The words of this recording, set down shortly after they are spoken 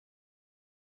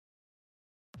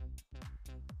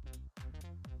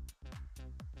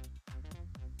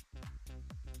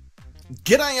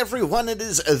G'day everyone, it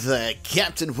is the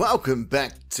Captain. Welcome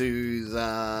back to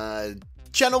the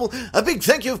channel. A big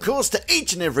thank you, of course, to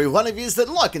each and every one of you that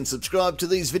like and subscribe to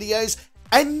these videos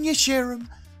and you share them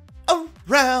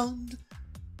around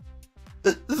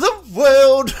the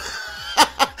world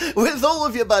with all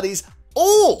of your buddies,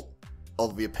 all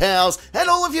of your pals, and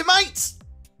all of your mates.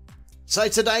 So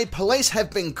today, police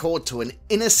have been called to an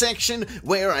intersection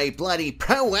where a bloody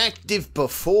proactive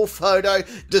before photo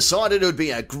decided it would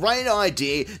be a great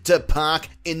idea to park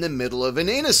in the middle of an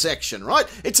intersection, right?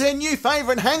 It's her new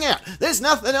favourite hangout. There's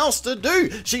nothing else to do.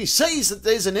 She sees that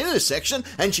there's an intersection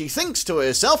and she thinks to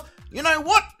herself, you know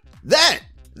what? That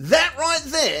right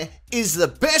there is the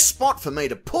best spot for me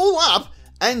to pull up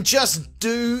and just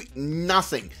do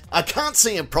nothing. I can't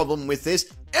see a problem with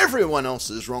this. Everyone else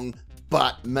is wrong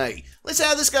but me. Let's see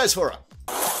how this goes for her.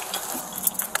 Oh,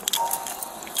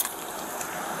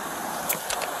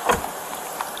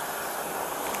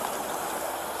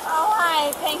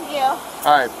 hi, thank you.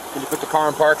 Alright, can you put the car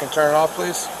in park and turn it off,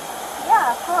 please?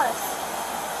 Yeah, of course.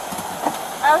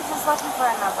 I was just looking for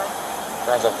a number.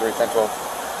 Turns off 3, 10, 12.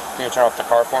 Can you turn off the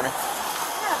car for me?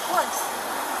 Yeah, of course.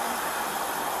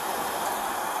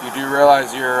 You do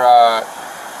realize you're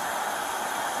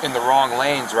in the wrong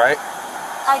lanes, right?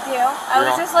 I do. I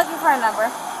was just looking for a number.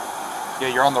 Yeah,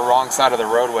 you're on the wrong side of the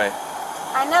roadway.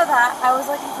 I know that. I was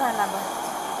looking for a number.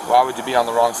 Why would you be on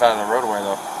the wrong side of the roadway,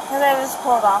 though? Because I just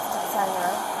pulled off to the side of the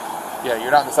road. Yeah,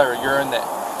 you're not on the side of the road.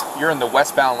 You're in the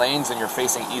westbound lanes and you're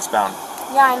facing eastbound.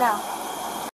 Yeah, I know.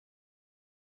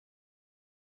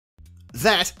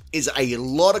 That is a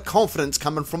lot of confidence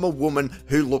coming from a woman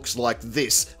who looks like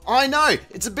this. I know,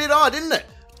 it's a bit odd, isn't it?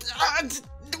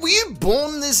 Were you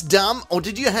born this dumb, or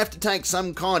did you have to take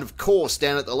some kind of course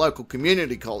down at the local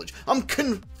community college? I'm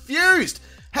confused.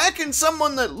 How can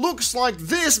someone that looks like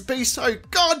this be so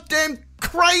goddamn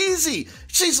crazy?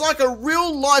 She's like a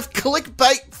real-life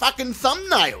clickbait fucking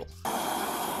thumbnail.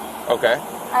 Okay.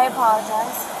 I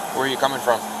apologize. Where are you coming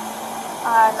from?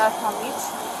 North Palm Beach.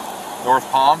 North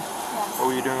Palm? Yes. What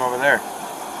were you doing over there?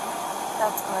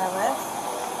 That's where I live.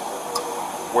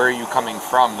 Where are you coming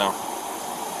from, though?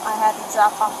 I had to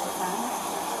drop off a friend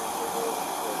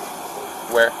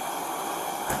Where?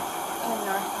 in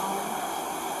North Palm.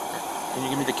 Can you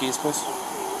give me the keys, please?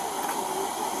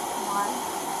 Why?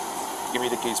 Give me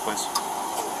the keys, please.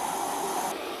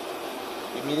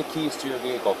 Give me the keys to your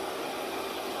vehicle.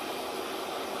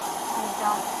 I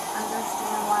don't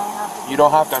understand why I have to. You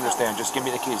don't have to understand. Just give me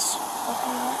the keys.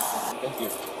 Okay. Thank you.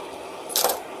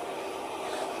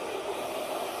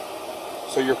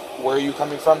 So where are you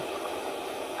coming from?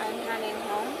 I'm heading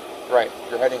home. Right,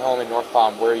 you're heading home in North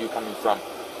Palm. Where are you coming from?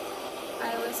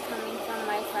 I was coming from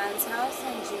my friend's house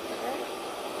in Jupiter.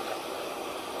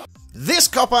 This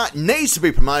copper needs to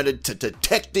be promoted to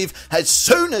detective as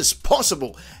soon as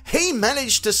possible. He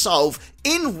managed to solve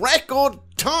in record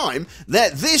time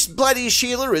that this bloody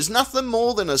Sheila is nothing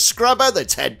more than a scrubber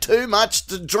that's had too much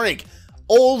to drink.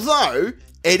 Although,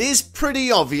 it is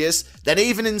pretty obvious that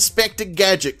even Inspector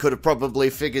Gadget could have probably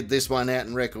figured this one out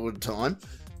in record time.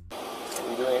 What are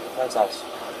you doing at your friend's house?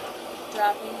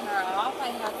 Dropping her off. I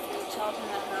have 3 children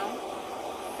at home.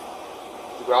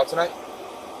 Did you go out tonight?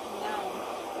 No.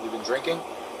 Have you been drinking?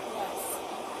 Yes.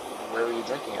 Where were you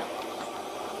drinking at?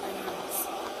 My house.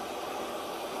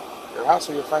 Your house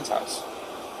or your friend's house?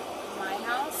 My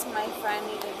house. My friend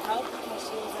needed help because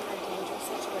she was in a dangerous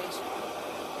situation.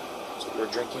 So you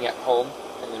were drinking at home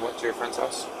and then went to your friend's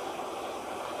house?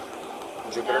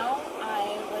 In Jupiter? No,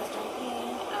 I was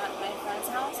drinking at my friend's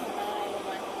house and then I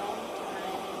went home to I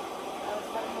was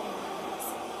at home in my house.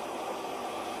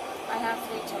 I have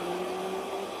 3 children.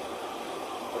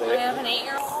 I have an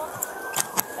 8-year-old,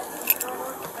 a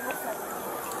 6-year-old, and a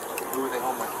 7-year-old. Who were they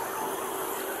home with?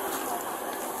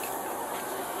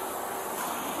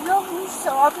 You know, he's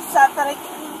so upset that I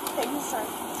can't think straight.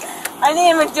 I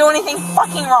didn't even do anything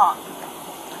fucking wrong.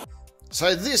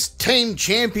 So this team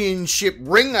championship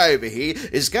ring over here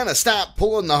is going to start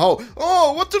pulling the whole,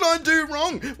 oh, what did I do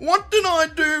wrong? What did I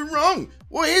do wrong?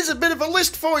 Well, here's a bit of a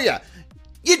list for you.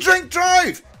 You drink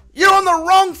drove. You're on the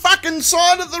wrong fucking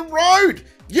side of the road.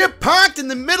 You parked in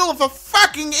the middle of a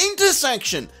fucking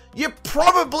intersection. You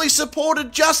probably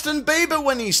supported Justin Bieber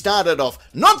when he started off.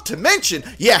 Not to mention,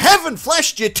 you haven't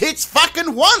flashed your tits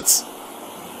fucking once.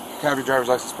 Can I have your driver's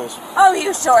license, please? Oh,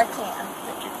 you sure can.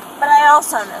 Thank you. But I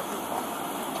also know people.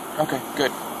 Okay,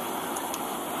 good.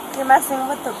 You're messing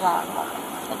with the wrong woman.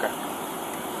 Okay.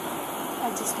 I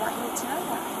just want you to know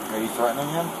that. Are you threatening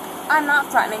him? I'm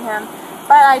not threatening him,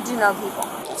 but I do know people.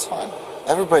 That's fine.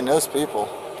 Everybody knows people.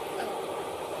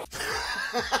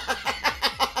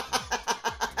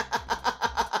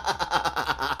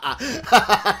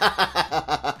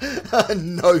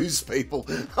 Nose people.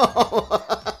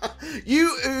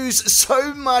 You ooze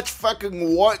so much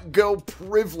fucking white girl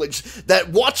privilege that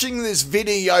watching this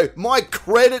video, my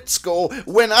credit score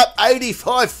went up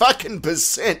 85 fucking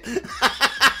percent.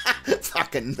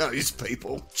 Fucking nose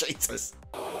people. Jesus.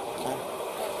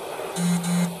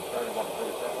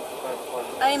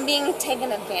 I'm being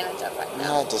taken advantage of right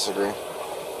now. I disagree.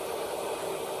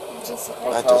 Disagree.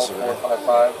 I disagree.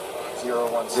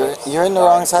 455-016. You're in the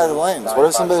wrong side of the lanes. What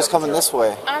if somebody's coming this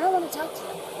way? I don't want to talk to you.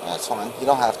 That's fine. You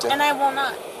don't have to. And I will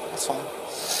not. That's fine.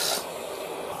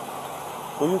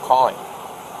 Who are you calling?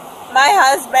 My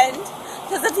husband.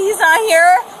 Because if he's not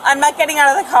here, I'm not getting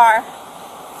out of the car.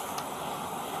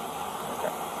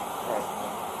 Okay. Alright.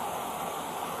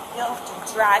 You'll have to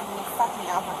drag me fucking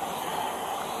out of my car.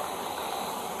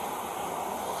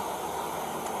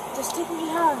 Just take me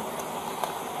home.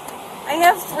 I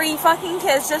have 3 fucking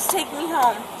kids. Just take me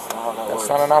home. That's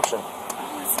not an option.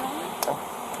 Oh, it's not? No.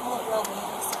 Well, it will be.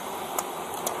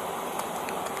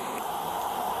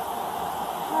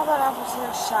 How about Officer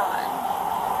Sean?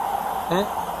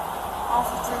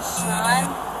 Officer Sean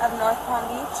of North Palm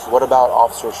Beach? What about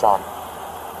Officer Sean?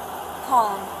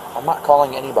 Call him. I'm not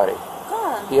calling anybody.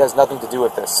 Call him. He has nothing to do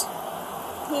with this.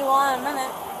 He will in a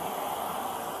minute.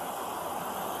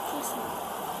 Trust me.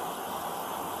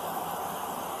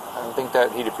 I don't think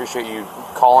that he'd appreciate you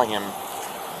calling him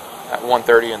at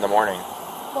 1:30 in the morning.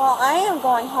 Well, I am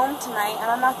going home tonight, and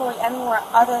I'm not going anywhere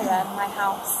other than my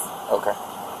house. Okay.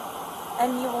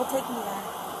 And you will take me there.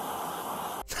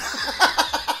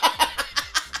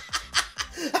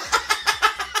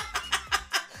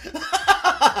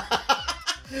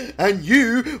 And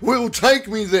you will take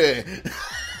me there.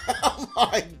 Oh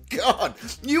my God,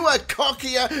 you are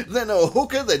cockier than a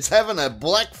hooker that's having a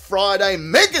Black Friday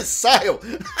mega sale.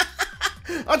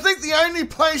 I think the only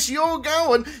place you're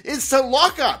going is to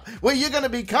lockup, where you're going to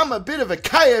become a bit of a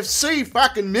KFC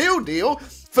fucking meal deal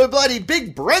for bloody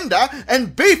Big Brenda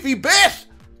and Beefy Beth.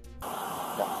 No?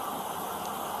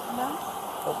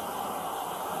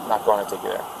 I'm not going to take you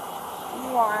there.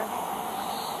 You are.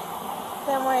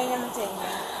 Then where are you going to take me?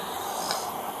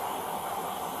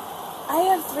 I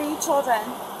have 3 children.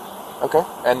 Okay.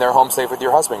 And they're home safe with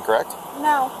your husband, correct?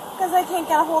 No, because I can't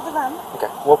get a hold of them. Okay.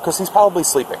 Well, because he's probably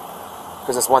sleeping.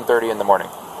 Because it's 1:30 in the morning.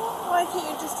 Why can't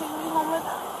you just take me home with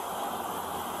them?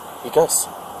 Because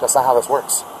that's not how this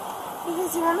works.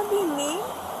 Because you want to be me?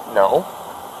 No.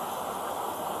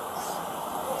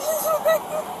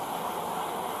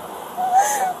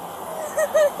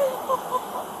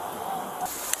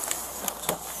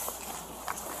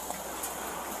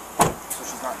 So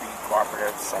she's not being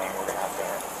cooperative, saying we're going to have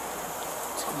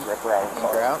to rip her out of the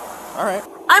car. Alright.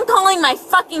 I'm calling my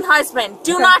fucking husband.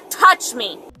 Do not touch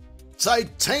me. So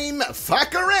team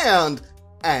fuck around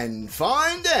and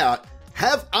find out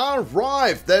have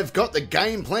arrived. They've got the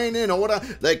game plan in order.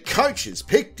 The coaches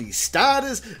picked his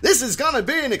starters. This is going to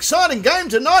be an exciting game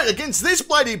tonight against this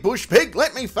bloody bush pig.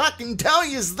 Let me fucking tell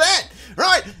you that.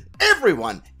 Right?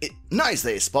 Everyone knows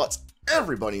their spots.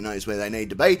 Everybody knows where they need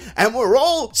to be. And we're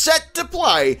all set to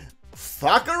play.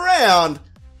 Fuck around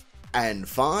and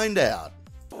find out.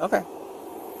 Okay.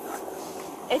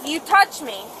 If you touch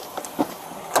me,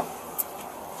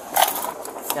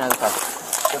 Get out of the car.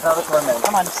 Step out of the car, man.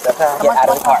 Come on. Step out. Get out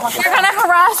of the car. you're gonna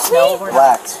harass me? No,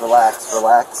 relax,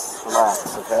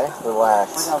 okay?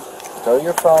 Relax. Go to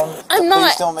your phone. I'm Please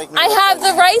not. don't make me I look have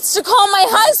like the rights to call my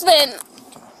husband.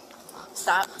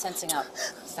 Stop tensing up.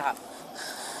 Stop.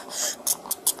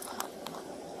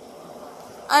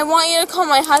 I want you to call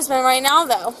my husband right now,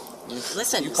 though.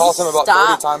 Listen. You called him about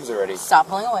stop. 30 times already. Stop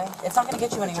pulling away. It's not going to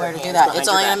get you anywhere to do that. It's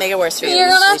only going to make it worse for you. You're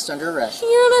gonna, Placed under arrest.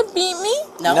 you're gonna beat me?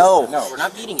 No. No. We're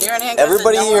not beating you. You're in handcuffs.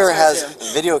 Everybody and no here one's has going to.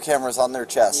 video cameras on their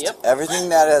chest. Yep. Everything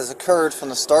that has occurred from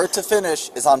the start to finish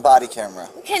is on body camera.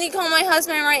 Can you call my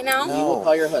husband right now? No. You will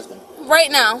call your husband.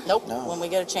 Right now. Nope. No. When we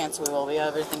get a chance, we will. We have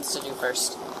other things to do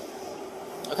first.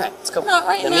 Okay, let's go. Not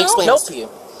right Let now. me explain this to you.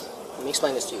 Let me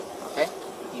explain this to you, okay?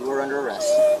 You are under arrest.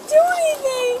 I didn't do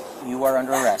anything. You are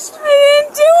under arrest. I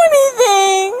didn't do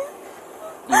anything.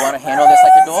 You want to handle this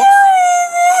like I adults?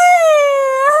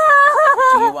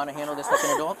 didn't Do you want to handle this like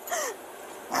an adult?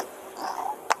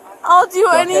 I'll do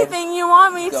ahead. anything you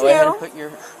want me Go to. ahead and put your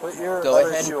Go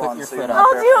ahead and put your foot on.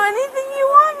 I'll do anything you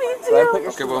want me to. Go ahead and put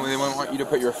your Okay, well, they want you to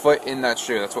put your foot in that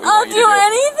shoe. That's what we I'll want you to do do.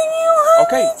 anything you want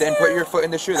Okay, me then to. put your foot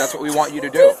in the shoe. That's what we want you to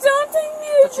do. Just don't take me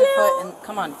to Put your foot jail. in.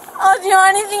 Come on. I'll do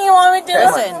anything you want me to.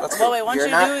 Listen, let's what go. we want you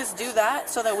You're to not- do is do that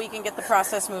so that we can get the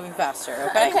process moving faster,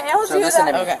 okay? Okay, I'll So do listen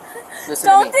that. to me. Okay. Listen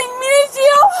Don't to me. take me to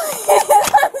jail, please.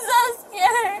 I'm so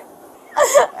scared.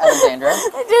 Alexandra.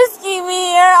 Just keep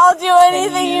me here. I'll do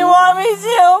anything you want me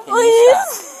to.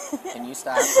 Please. Can you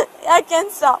stop? I can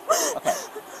stop. Okay.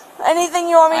 Anything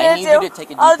you want me to do. I need you to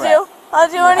take a deep breath. I'll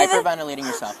do You're anything. hyperventilating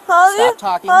yourself. Stop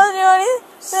talking. I'll do anything.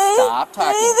 Stop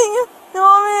talking. Anything you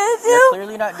want me to do. You're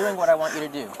clearly not doing what I want you to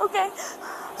do. Okay.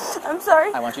 I'm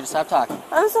sorry. I want you to stop talking.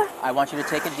 I'm sorry. I want you to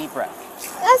take a deep breath.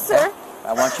 Yes, sir.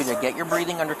 I want you to get your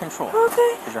breathing under control.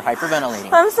 Okay. Because you're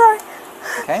hyperventilating. I'm sorry.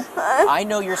 Okay? I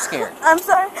know you're scared. I'm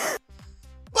sorry.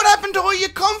 What happened to all your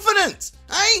confidence?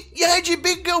 Hey, you had your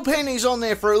big girl panties on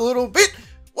there for a little bit.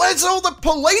 Where's all the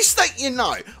police that you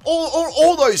know?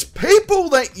 All those people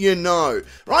that you know,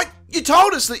 right? You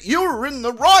told us that you were in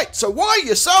the right, so why are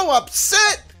you so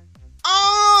upset?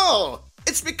 Oh,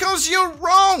 it's because you're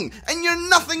wrong, and you're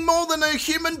nothing more than a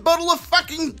human bottle of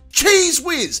fucking cheese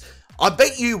whiz. I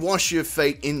bet you wash your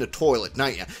feet in the toilet,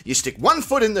 don't you? You stick one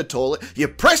foot in the toilet, you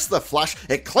press the flush,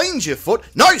 it cleans your foot,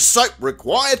 no soap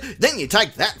required, then you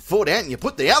take that foot out and you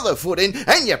put the other foot in,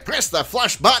 and you press the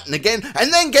flush button again,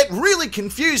 and then get really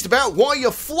confused about why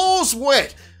your floor's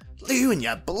wet. You and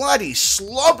your bloody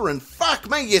slobbering fuck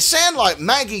me, you sound like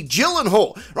Maggie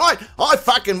Gyllenhaal, right? I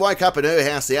fucking woke up at her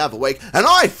house the other week and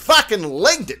I fucking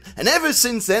legged it, and ever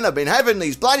since then I've been having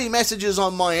these bloody messages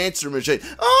on my answering machine.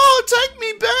 Oh, take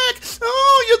me back.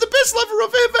 Oh, you're the best lover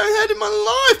I've ever had in my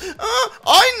life. Oh,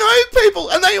 I know people,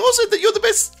 and they all said that you're the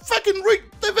best fucking root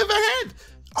they've ever had.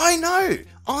 I know.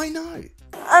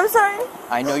 I'm sorry.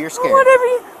 I know you're scared. Whatever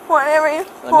you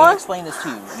Let me explain this to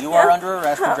you. You are under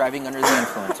arrest for driving under the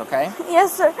influence, okay?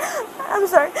 Yes, sir. I'm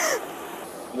sorry.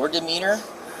 Your demeanor,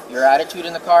 your attitude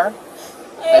in the car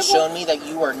has shown me that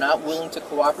you are not willing to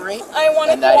cooperate. I want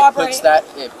to and that cooperate.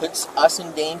 it puts us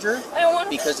in danger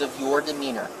because of your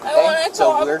demeanor. Okay? I want to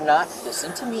so we're not,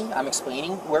 listen to me, I'm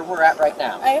explaining where we're at right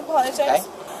now. I apologize. Okay?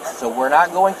 So we're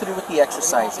not going through with the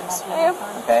exercises.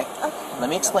 Okay? Let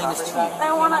me explain this to you.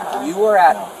 I want to. You are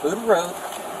at Hood Road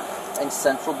and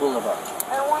Central Boulevard.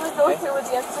 I want to go through with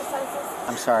the exercises.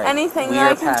 I'm sorry. Anything we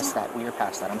that are I can past that. We are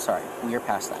past that. I'm sorry. We are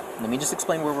past that. Let me just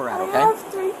explain where we're at, okay? I have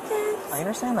 3 kids. I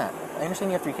understand that. I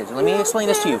understand you have 3 kids. Let me explain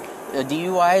this to you. A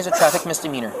DUI is a traffic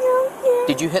misdemeanor.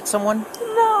 Did you hit someone?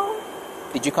 No.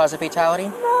 Did you cause a fatality?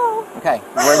 No. Okay.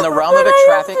 We're in the realm of a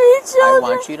traffic. I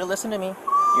want you to listen to me.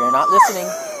 You're not listening.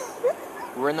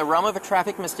 We're in the realm of a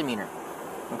traffic misdemeanor.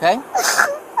 Okay?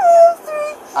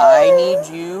 I need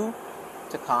you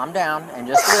to calm down and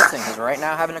just listen, because right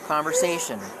now having a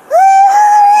conversation.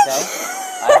 Okay?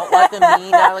 I don't want the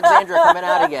mean Alexandra coming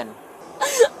out again.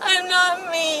 I'm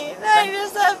not mean. I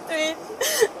just have 3 children.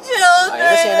 I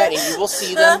understand that, and you will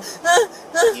see them.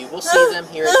 You will see them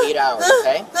here in 8 hours,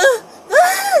 okay?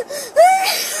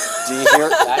 Did you hear?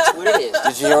 That's what it is.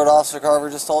 Did you hear what Officer Carver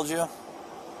just told you?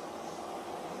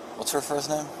 What's her first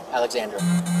name? Alexandra.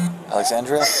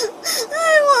 Alexandria?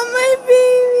 I want my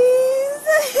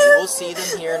babies. You will see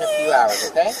them here in a few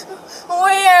hours, okay?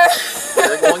 Where?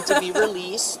 You're going to be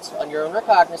released on your own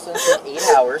recognizance in 8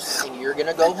 hours, and you're going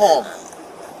to go home,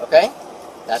 okay?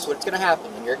 That's what's going to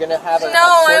happen, and you're going to have a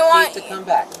court date to come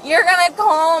back. You're going to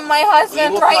call my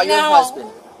husband right now. Your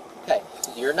husband. Okay,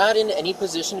 you're not in any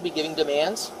position to be giving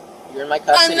demands. You're in my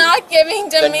custody. I'm not giving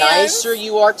demands. The nicer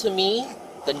you are to me,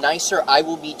 the nicer I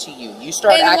will be to you. You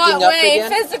start acting up again.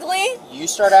 Physically? You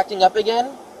start acting up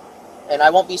again, and I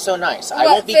won't be so nice. I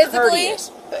won't be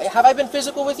courteous. Have I been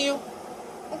physical with you?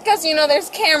 Because you know there's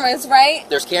cameras, right?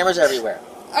 There's cameras everywhere.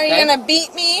 Are you gonna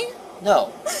beat me?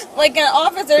 No. Like an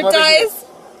officer dies?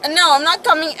 No, I'm not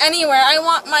coming anywhere. I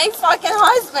want my fucking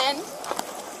husband.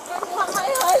 I want my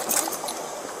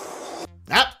husband.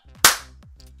 Ah,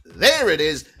 there it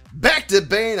is. Back to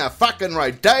being a fucking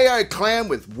rodeo clown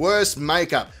with worse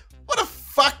makeup. What a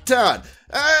fucktard.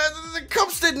 The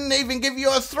cops didn't even give you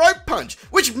a throat punch,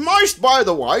 which most, by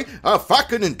the way, are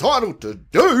fucking entitled to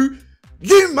do.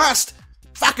 You must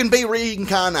fucking be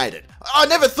reincarnated. I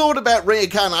never thought about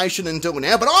reincarnation until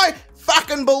now, but I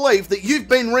fucking believe that you've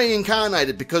been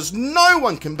reincarnated, because no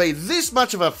one can be this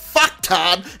much of a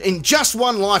fucktard in just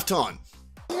one lifetime.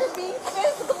 You're being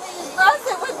physically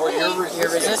aggressive with me.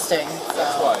 You're resisting.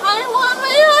 That's why. I want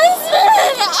my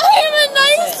husband. I'm a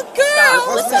nice girl.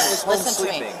 Listen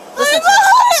to me. Listen to me.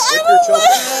 With your children.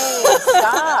 Hey,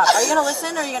 stop. Are you going to listen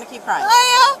or are you going to keep crying? I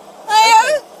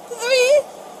have 3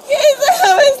 kids.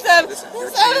 I have 7. Listen, your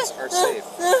kids are safe.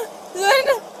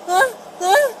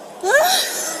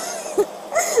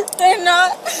 They're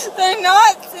not.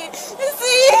 See? Your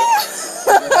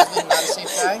husband not a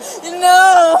safe guy?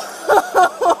 No.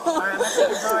 Alright, I'm going to take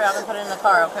your jewelry out and put it in the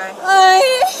car, okay? I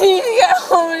need to get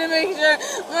home to make sure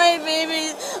my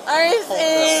babies are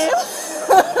safe.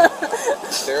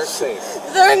 They're safe.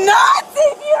 They're not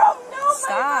safe. You don't know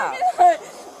Stop.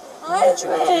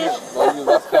 Well, you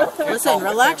left them. Listen,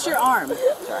 relax your arm.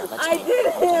 I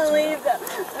didn't leave them.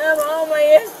 I'm on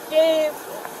my escape.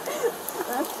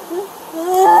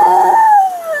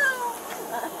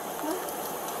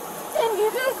 Can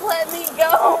you just let me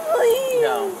go, please?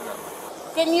 No.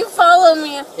 Can you follow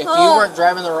me If you home? weren't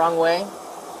driving the wrong way,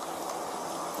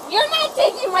 You're not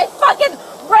taking my fucking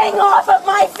ring off of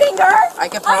my finger. I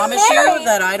can promise you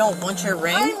that I don't want your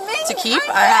ring to keep.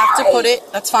 I have to put it.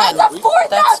 That's fine. That's a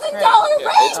 $4,000 ring.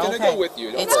 It's gonna Okay. go with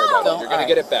you. Don't It's worry about go- it. You're gonna alright.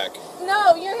 get it back.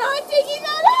 No, you're not taking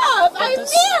that off. I'm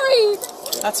this- married.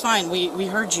 That's fine. We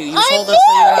heard you. You I'm told us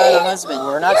that you had a married. husband.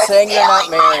 we're not saying you're not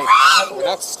married. We're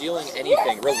not stealing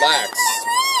anything. Relax.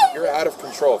 You're out of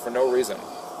control for no reason.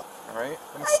 All right?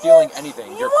 I'm not stealing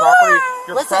anything. Your property.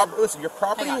 Listen. Your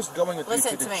property Hang on. is going with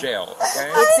Listen you to to the me. jail. Okay?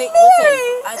 Listen,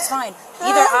 it's fine.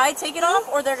 Either I take it off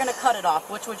or they're gonna cut it off.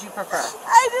 Which would you prefer?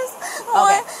 I just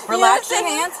Okay. Relax your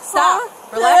hands. Stop.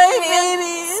 Relax your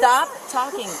hands. Stop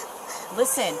talking.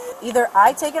 Listen. Either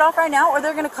I take it off right now or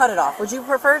they're gonna cut it off. Would you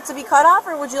prefer it to be cut off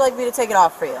or would you like me to take it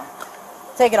off for you?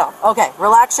 Take it off. Okay.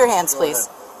 Relax your hands, please.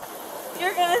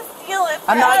 You're gonna steal it.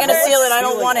 I'm not gonna forever. steal it. I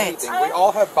don't want it. Anything. We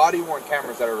all have body-worn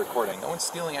cameras that are recording. No one's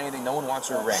stealing anything. No one wants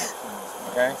your ring.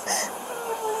 Okay?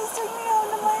 Please take me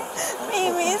home to my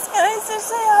babies. Can I just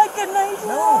say hi goodnight?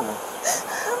 No.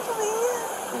 Please.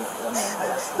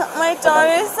 My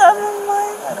daughter's 7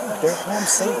 months. They're home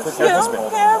safe with You your don't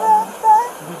husband. care about that.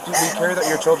 We care that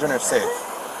your children are safe.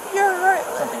 You're hurt.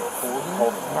 I'm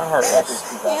not heartless.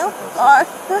 You are.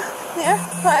 You're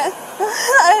hurt.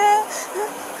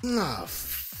 Oh,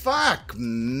 fuck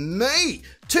me.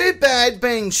 Too bad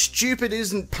being stupid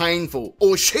isn't painful,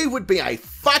 or she would be a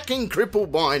fucking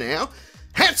cripple by now.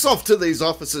 Hats off to these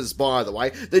officers, by the way.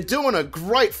 They're doing a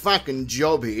great fucking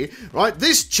job here, right?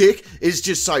 This chick is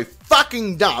just so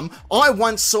fucking dumb. I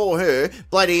once saw her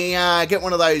bloody get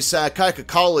one of those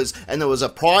Coca-Colas and there was a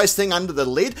prize thing under the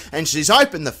lid and she's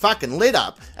opened the fucking lid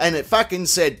up and it fucking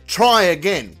said, try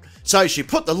again. So she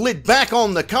put the lid back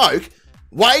on the Coke,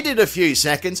 waited a few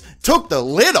seconds, took the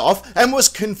lid off and was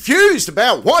confused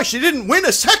about why she didn't win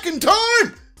a second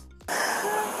time.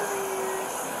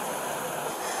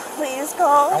 Please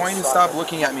call. I want you to stop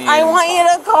looking at me. I want you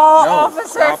to call No,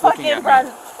 Officer stop looking fucking at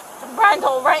me.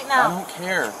 Brundle right I now. don't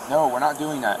care. No, we're not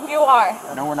doing that. You are.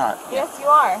 No, we're not. Yes, you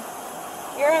are.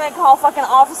 You're gonna call fucking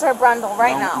Officer Brundle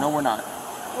right now. No, we're not.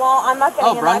 Well, I'm not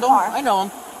getting in my Brundle? car. I know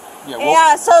him. Yeah,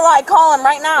 Yeah, so like, call him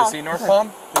right now. Is he North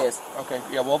Palm? Yes. Okay,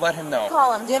 yeah, we'll let him know.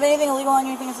 Call him. Do you have anything illegal on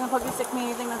you? Anything that's gonna put you sick?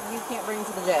 Anything that you can't bring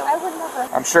to the jail? I would never.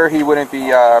 I'm sure he wouldn't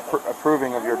be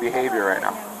approving of your behavior right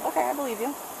now. Okay, I believe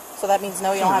you. So that means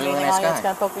no, you don't have really anything nice on you guy.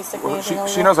 that's gonna poke you sick. Well, Anything she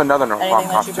illegal? knows another North Palm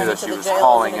Anything cop that you too bring that into she the was jail is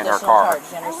calling an in her additional car. charge.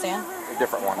 You understand? A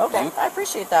different one. Okay, I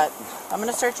appreciate that. I'm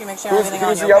gonna search you, make sure Who's everything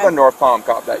on you. the other Okay? North Palm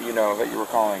cop that you know that you were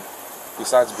calling?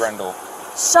 Besides Brendel.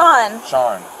 Sean,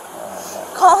 Sean.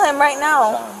 call him right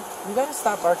now. Sean. You gotta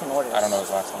stop barking orders. I don't know his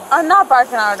last name. I'm not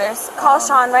barking orders. Call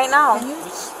Sean right now.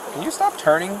 Can you stop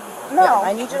turning? No. Yeah,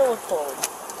 I need you to look forward.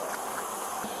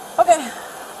 Okay.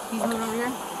 He's moving over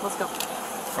here. Let's go.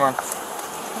 Come on.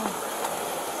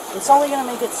 It's only gonna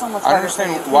make it so much I harder.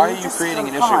 understand. for you. Why are you Just creating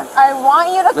an come on. issue? I want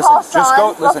you to Listen, call just Sean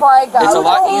go- listen, before I go. it's a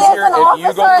lot He is easier an if you go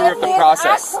officer through and the he is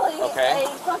process, actually okay? A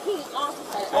fucking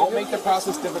officer. Don't make the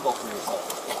process difficult for yourself.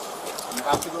 You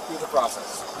have to go through the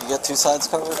process. You got two sides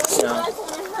covered? You guys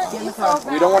want to hurt me so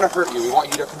We don't want to hurt you. We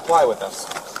want you to comply with us.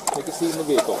 Take a seat in the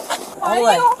vehicle. Why Hold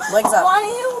do on. you- Legs up. Why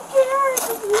do you care?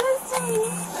 Listen.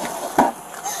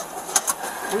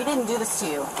 We didn't do this to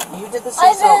you. You did this to I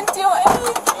yourself. didn't do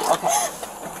anything. Okay.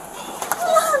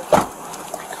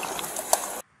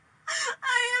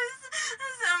 I have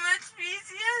so much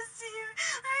PTSD.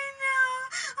 I know.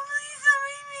 Please don't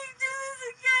make me do this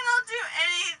again. I'll do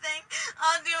anything.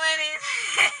 I'll do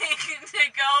anything to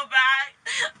go back.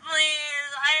 Please.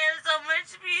 I have so much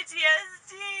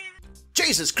PTSD.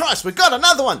 Jesus Christ, we've got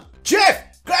another one.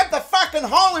 Jeff, grab the fucking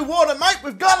holy water, mate.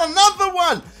 We've got another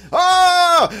one.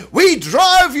 Ah, we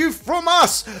drive you from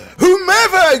us,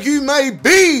 whomever you may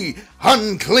be,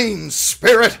 unclean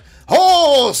spirit,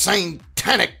 all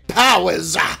satanic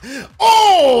powers,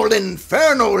 all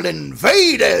infernal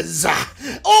invaders,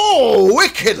 all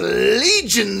wicked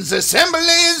legions,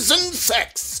 assemblies, and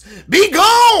sects. Be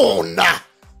gone!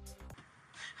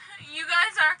 You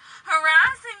guys are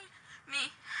harassing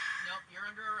me. Nope, you're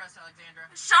under arrest, Alexandra.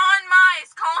 Sean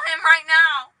Mize, call him right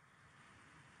now.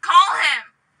 Call him.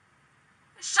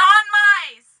 Sean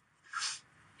Mize.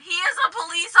 He is a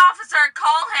police officer.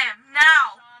 Call him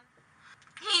now.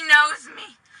 He knows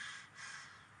me.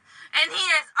 And he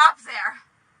is up there.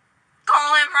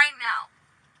 Call him right now.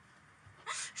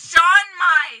 Sean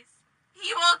Mize.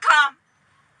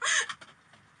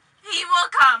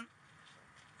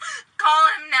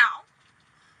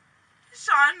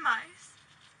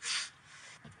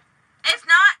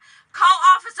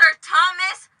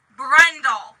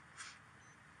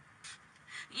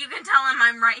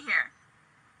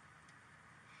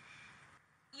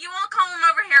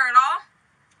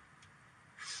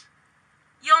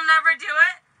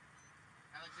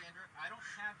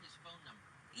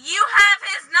 You have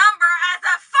his number as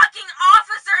a fucking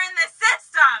officer in the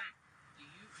system. Do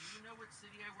you know what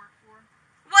city I work for?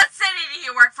 What city do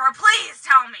you work for? Please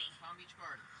tell me. Palm Beach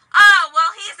Gardens. Oh,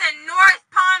 well, he's in North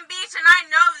Palm Beach, and I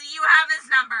know that you have his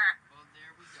number. Well,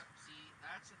 there we go. See,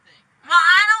 that's the thing. Well,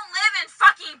 I don't live in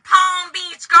fucking Palm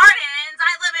Beach Gardens.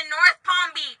 I live in North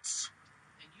Palm Beach.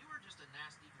 And you are just a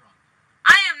nasty drunk.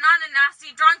 I am not a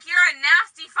nasty drunk. You're a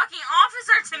nasty fucking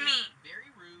officer to me. Very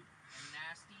rude and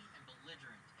nasty and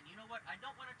belligerent. And you know what? I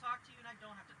don't want to talk to you, and I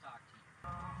don't have to talk to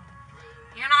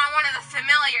you. You're not one of the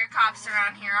familiar cops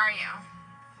around here, are you?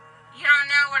 You don't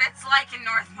know what it's like in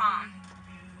North Palm.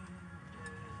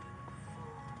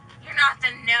 You're not the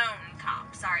known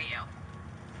cops, are you?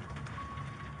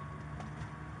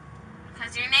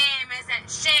 Because your name isn't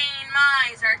Shane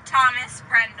Mize or Thomas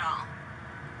Brendel.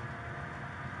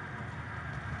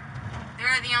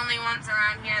 They're the only ones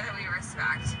around here that we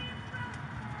respect.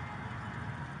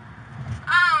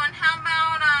 Oh, and how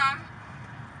about,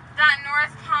 that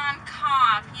North Palm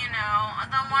cop, you know,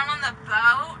 the one on the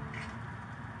boat?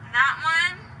 That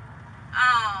one?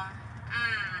 Oh,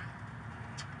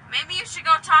 maybe you should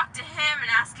go talk to him and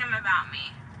ask him about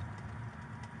me.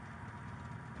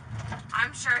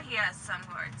 I'm sure he has some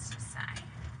words to say.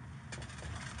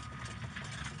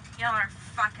 Y'all are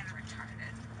fucking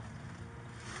retarded.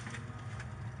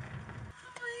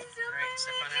 Please don't Alright, make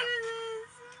step me on do out.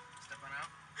 this. Step on out.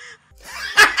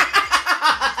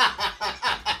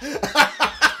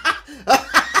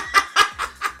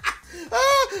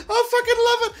 I fucking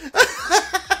love it.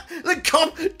 The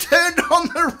cop turned on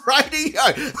the radio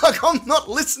like I'm not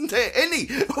listening to any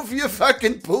of your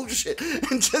fucking bullshit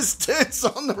and just turns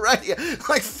on the radio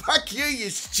like, fuck you, you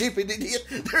stupid idiot.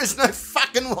 There is no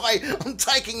fucking way I'm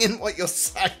taking in what you're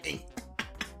saying.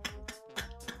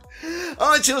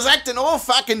 Oh, and she was acting all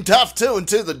fucking tough too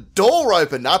until the door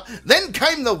opened up. Then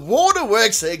came the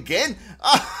waterworks again.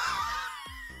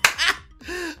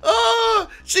 Oh,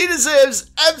 she deserves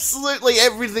absolutely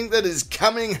everything that is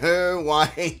coming her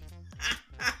way.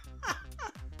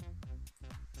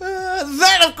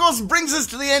 That, of course, brings us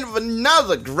to the end of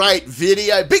another great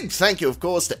video. Big thank you, of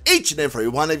course, to each and every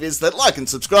one of you that like and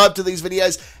subscribe to these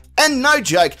videos. And no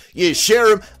joke, you share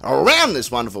them around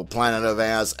this wonderful planet of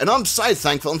ours. And I'm so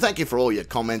thankful, and thank you for all your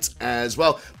comments as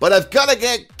well. But I've got to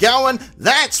get going.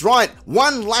 That's right,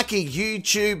 one lucky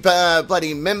YouTube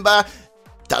bloody member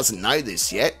doesn't know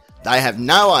this yet. They have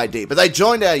no idea, but they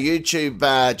joined our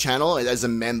YouTube channel as a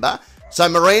member. So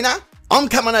Marina, I'm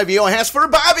coming over to your house for a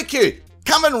barbecue.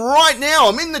 Coming right now.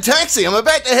 I'm in the taxi. I'm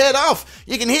about to head off.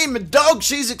 You can hear my dog.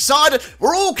 She's excited.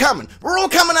 We're all coming. We're all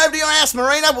coming over to your house,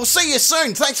 Marina. We'll see you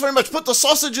soon. Thanks very much. Put the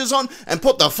sausages on and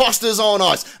put the Fosters on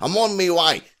ice. I'm on my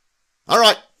way. All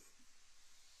right.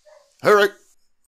 Hooroo.